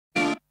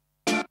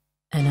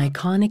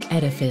iconic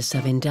edifice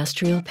of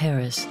industrial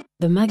Paris,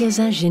 the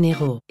Magasin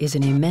Général is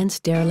an immense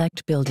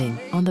derelict building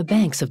on the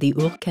banks of the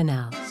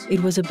Canal.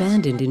 It was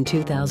abandoned in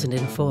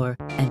 2004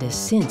 and has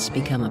since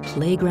become a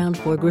playground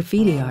for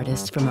graffiti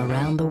artists from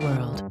around the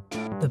world.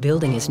 The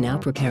building is now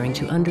preparing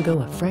to undergo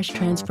a fresh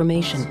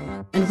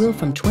transformation and will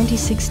from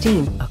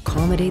 2016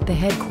 accommodate the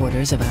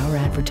headquarters of our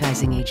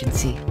advertising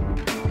agency.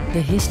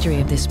 The history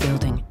of this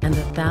building and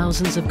the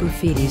thousands of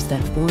graffitis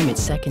that form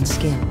its second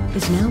skin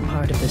is now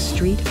part of the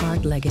street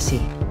art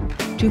legacy.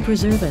 To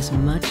preserve as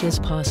much as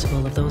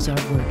possible of those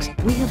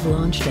artworks, we have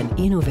launched an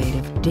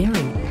innovative,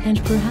 daring,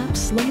 and perhaps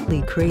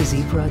slightly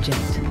crazy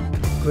project,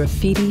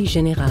 Graffiti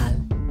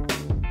Général.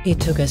 It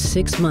took us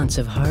 6 months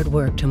of hard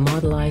work to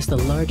modelize the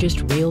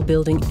largest real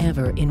building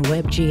ever in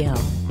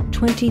WebGL,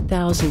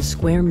 20,000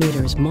 square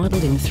meters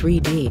modeled in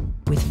 3D,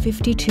 with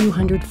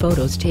 5,200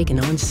 photos taken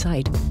on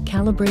site,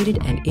 calibrated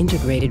and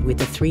integrated with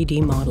the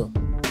 3D model.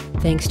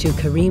 Thanks to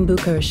Karim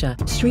Boukersha,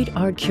 street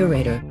art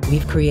curator,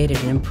 we've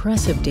created an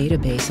impressive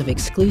database of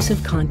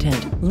exclusive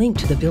content linked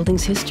to the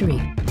building's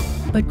history.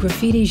 But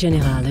Graffiti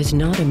Général is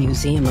not a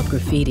museum of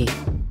graffiti.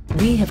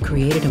 We have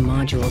created a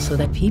module so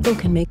that people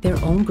can make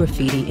their own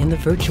graffiti in the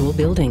virtual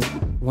building.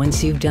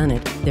 Once you've done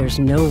it, there's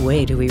no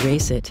way to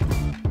erase it.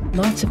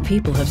 Lots of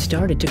people have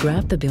started to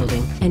graph the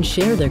building and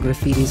share their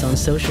graffitis on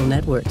social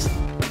networks.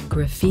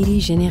 Graffiti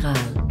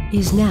Général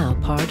is now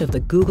part of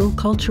the Google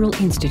Cultural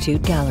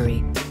Institute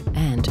Gallery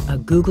and a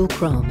Google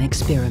Chrome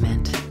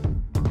experiment.